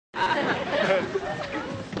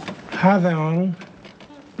Hi there, Arnold.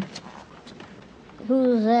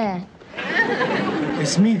 Who's that?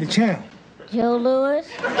 It's me, the champ. Joe Louis?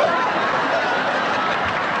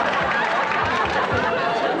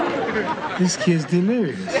 This kid's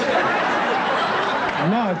delirious.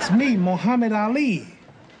 No, it's me, Muhammad Ali.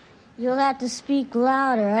 You'll have to speak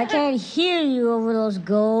louder. I can't hear you over those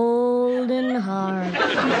golden harps.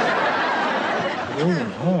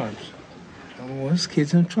 Golden harps? Oh, this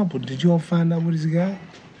kid's in trouble. Did you all find out what he's got?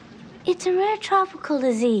 It's a rare tropical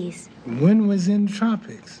disease. When was in the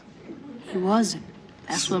tropics? It wasn't.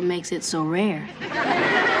 That's what makes it so rare.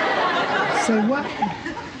 Say what?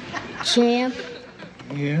 Champ,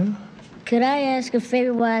 Yeah? could I ask a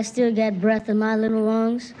favor while I still got breath in my little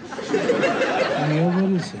lungs? Yeah,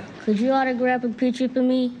 what is it? Could you autograph a picture for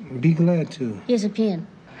me? Be glad to. Here's a pen.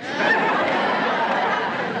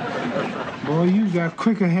 Boy, you got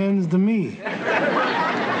quicker hands than me.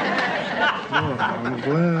 Well, I'm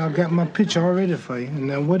glad I got my picture all ready for you.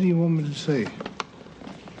 Now, what do you want me to say?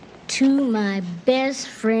 To my best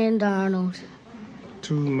friend, Arnold.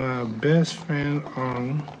 To my best friend,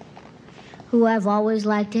 Arnold. Who I've always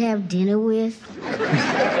liked to have dinner with.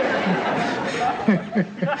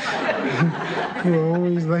 Who I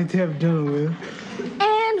always like to have dinner with.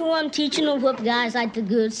 And who I'm teaching to whoop guys like the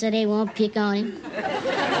goods so they won't pick on him.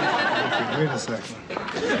 Okay, wait a second.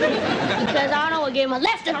 Because Arnold will give him a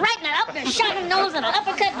left and a right and an up and a shot in the nose and an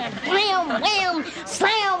uppercut and a wham, wham,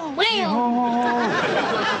 slam, wham.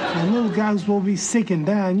 Oh, the little guy's supposed to be sick and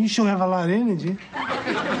dying. You sure have a lot of energy.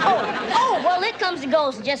 Oh, well, it comes and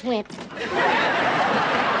goes. It just went.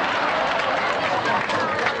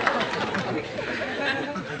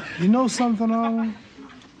 You know something, Arnold?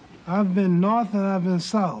 I've been north and I've been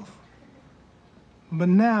south. But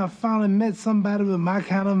now I finally met somebody with my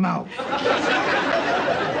kind of mouth.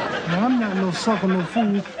 Now, I'm not no sucker, no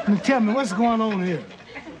fool. Now, tell me, what's going on here?